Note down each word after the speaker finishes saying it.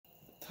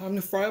Time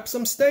to fry up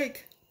some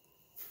steak.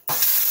 Oh,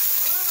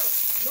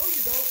 no you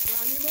don't,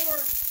 not anymore.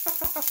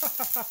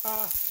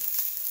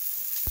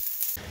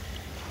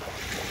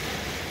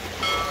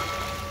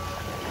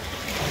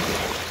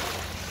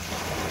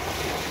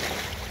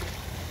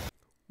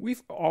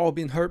 We've all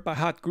been hurt by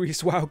hot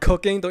grease while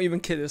cooking, don't even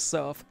kid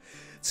yourself.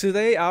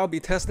 Today I'll be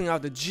testing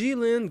out the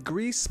GLIN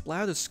grease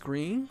splatter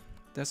screen.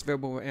 That's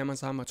available with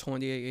Amazon at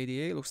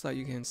 $28.88. Looks like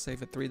you can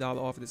save a $3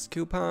 off this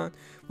coupon.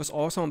 What's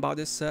awesome about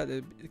this set,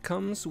 it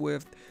comes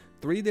with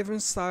 3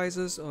 different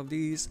sizes of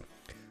these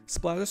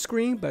splatter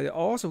screen, but it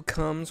also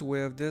comes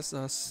with this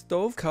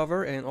stove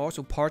cover and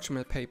also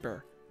parchment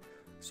paper.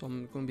 So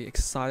I'm going to be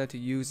excited to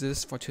use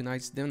this for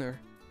tonight's dinner.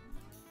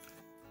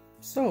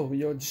 So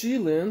your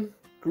GLIN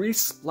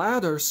grease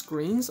splatter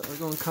screens are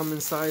going to come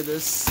inside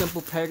this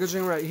simple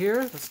packaging right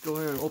here. Let's go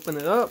ahead and open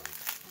it up.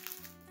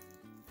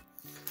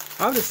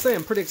 I have to say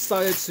I'm pretty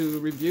excited to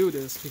review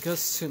this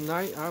because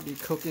tonight I'll be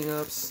cooking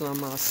up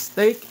some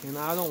steak and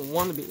I don't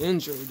want to be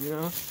injured, you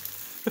know.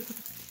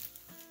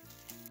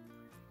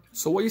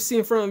 So what you see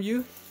in front of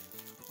you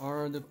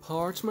are the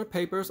parchment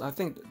papers. I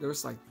think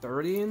there's like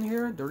 30 in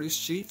here, 30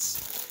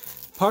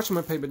 sheets.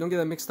 Parchment paper, don't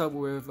get it mixed up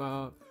with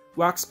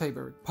wax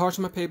paper.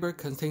 Parchment paper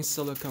contains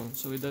silicone,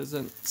 so it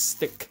doesn't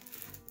stick.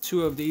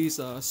 2 of these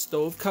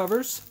stove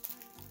covers,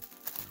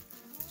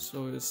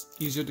 so it's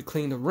easier to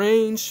clean the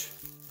range.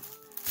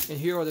 And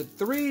here are the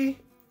 3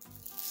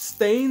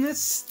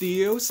 stainless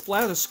steel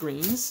splatter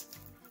screens,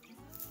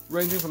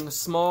 ranging from the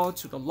small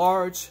to the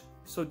large.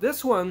 So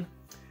this one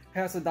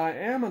has a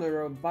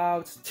diameter of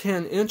about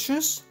 10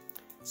 inches.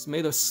 It's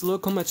made of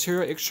silicone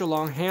material, extra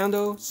long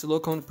handle,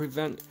 silicone to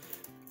prevent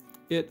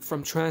it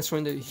from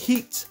transferring the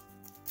heat.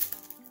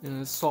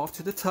 And it's soft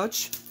to the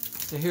touch.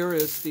 And here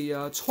is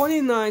the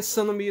 29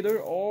 centimeter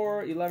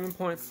or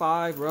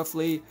 11.5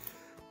 roughly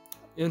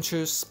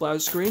inches splatter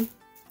screen.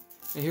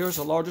 And here's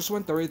the largest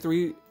one,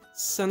 33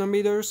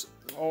 centimeters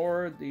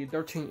or the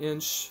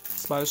 13-inch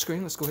splatter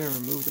screen. Let's go ahead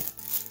and remove the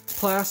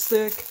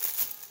plastic.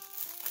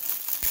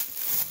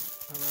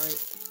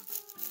 Alright.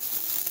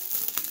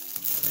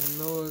 And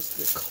notice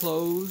the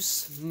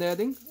closed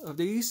netting of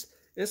these.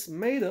 It's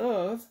made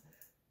of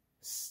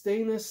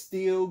stainless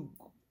steel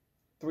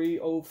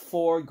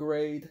 304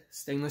 grade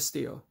stainless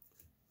steel.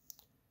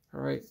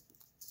 Alright.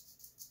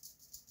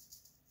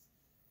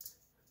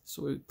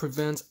 So it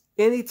prevents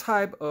any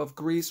type of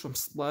grease from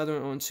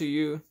splattering onto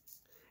you.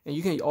 And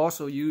you can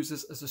also use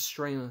this as a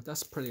strainer.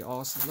 That's pretty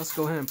awesome. Let's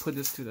go ahead and put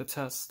this to the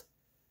test.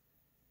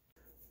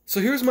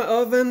 So here's my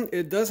oven.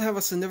 It does have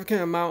a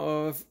significant amount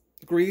of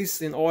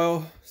grease and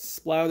oil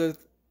splattered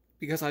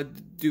because I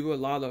do a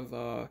lot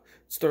of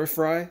stir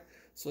fry.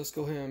 So let's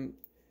go ahead and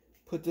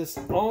put this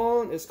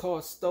on. It's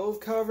called a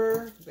stove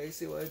cover.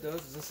 Basically what it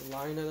does is just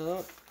line it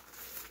up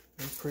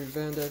and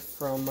prevent it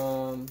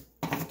from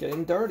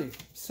getting dirty.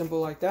 Simple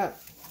like that.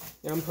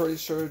 And I'm pretty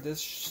sure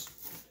this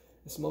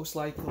is most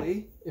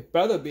likely, it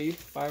better be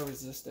fire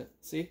resistant.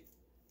 See?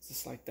 It's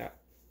just like that.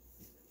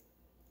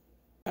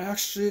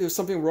 Actually, there's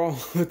something wrong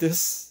with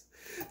this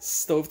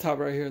stove top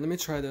right here. Let me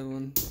try that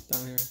one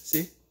down here.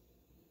 See?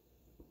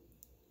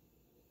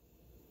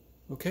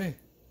 Okay.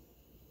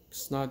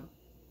 It's not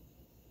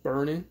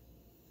burning.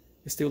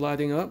 It's still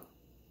lighting up.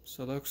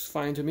 So that looks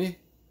fine to me.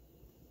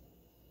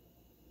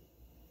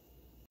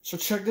 So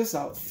check this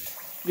out.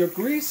 Your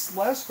grease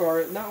splash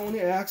guard not only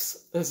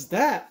acts as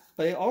that,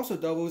 but it also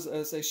doubles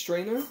as a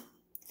strainer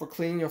for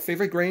cleaning your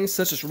favorite grains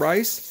such as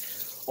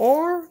rice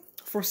or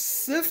for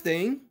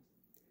sifting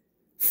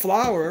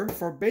flour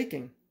for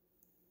baking.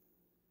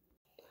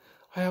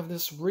 I have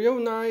this real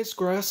nice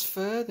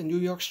grass-fed New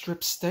York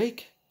strip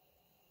steak.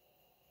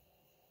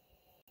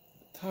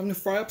 Time to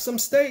fry up some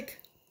steak.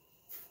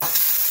 Oh,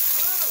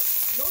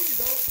 no you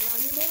don't, not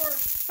anymore.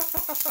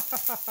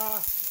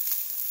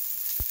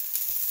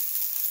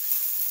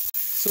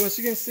 So as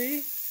you can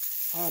see,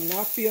 I'm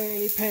not feeling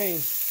any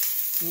pain.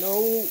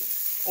 No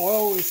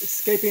oil is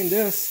escaping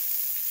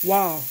this.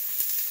 Wow.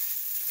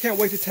 Can't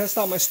wait to test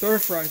out my stir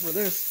fry for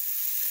this.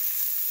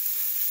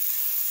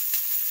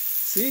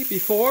 See,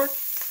 before,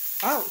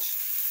 ouch.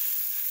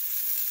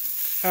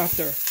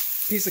 After,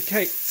 piece of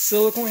cake.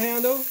 Silicone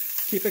handle,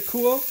 keep it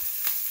cool.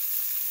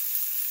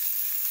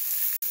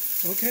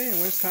 Okay, and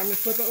when it's time to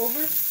flip it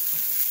over,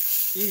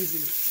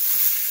 easy.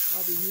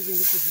 I'll be using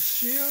this as a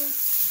shield.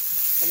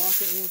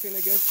 Blocking anything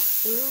that gets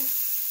through,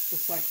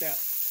 just like that.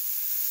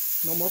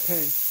 No more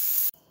pain.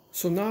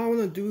 So now I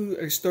want to do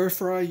a stir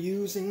fry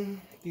using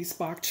these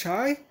bok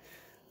choy.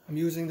 I'm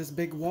using this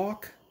big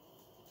wok.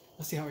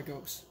 Let's see how it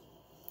goes.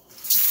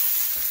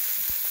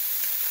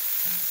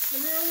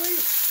 Primarily,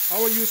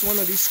 I will use one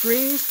of these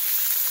screens.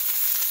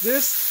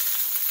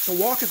 The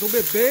wok is a little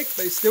bit big,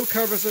 but it still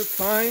covers it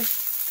fine.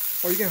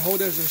 Or you can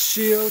hold it as a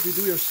shield to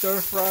do your stir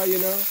fry, you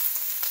know.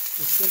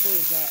 As simple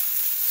as that.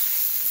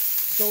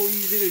 So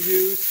easy to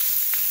use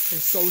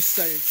and so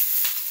safe.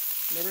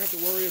 Never have to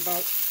worry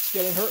about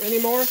getting hurt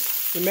anymore.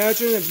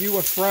 Imagine if you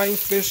were frying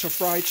fish or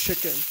fried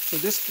chicken. So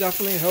this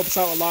definitely helps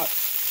out a lot.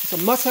 It's a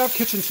must-have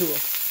kitchen tool.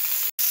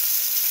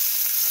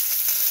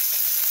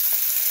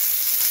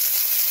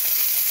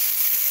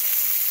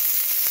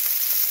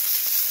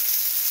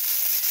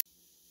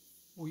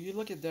 Will you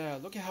look at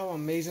that? Look at how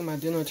amazing my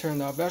dinner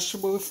turned out.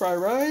 Vegetable fried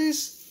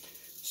rice,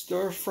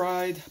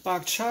 stir-fried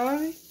bok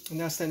choy, and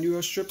that's the New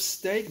York strip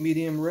steak,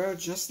 medium rare,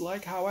 just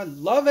like how I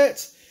love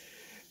it.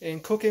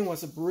 And cooking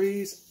was a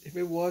breeze. If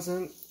it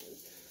wasn't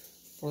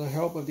for the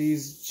help of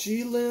these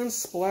GLIN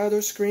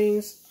splatter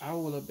screens, I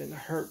would have been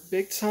hurt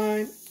big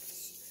time.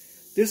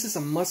 This is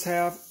a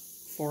must-have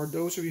for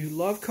those of you who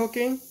love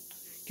cooking.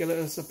 Get it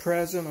as a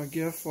present or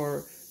gift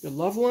for your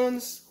loved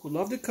ones who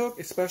love to cook,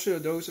 especially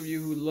those of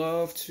you who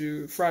love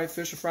to fry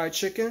fish or fried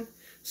chicken.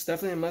 It's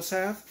definitely a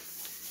must-have.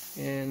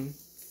 And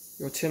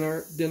your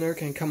dinner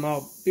can come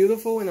out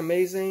beautiful and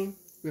amazing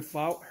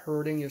without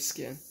hurting your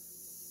skin.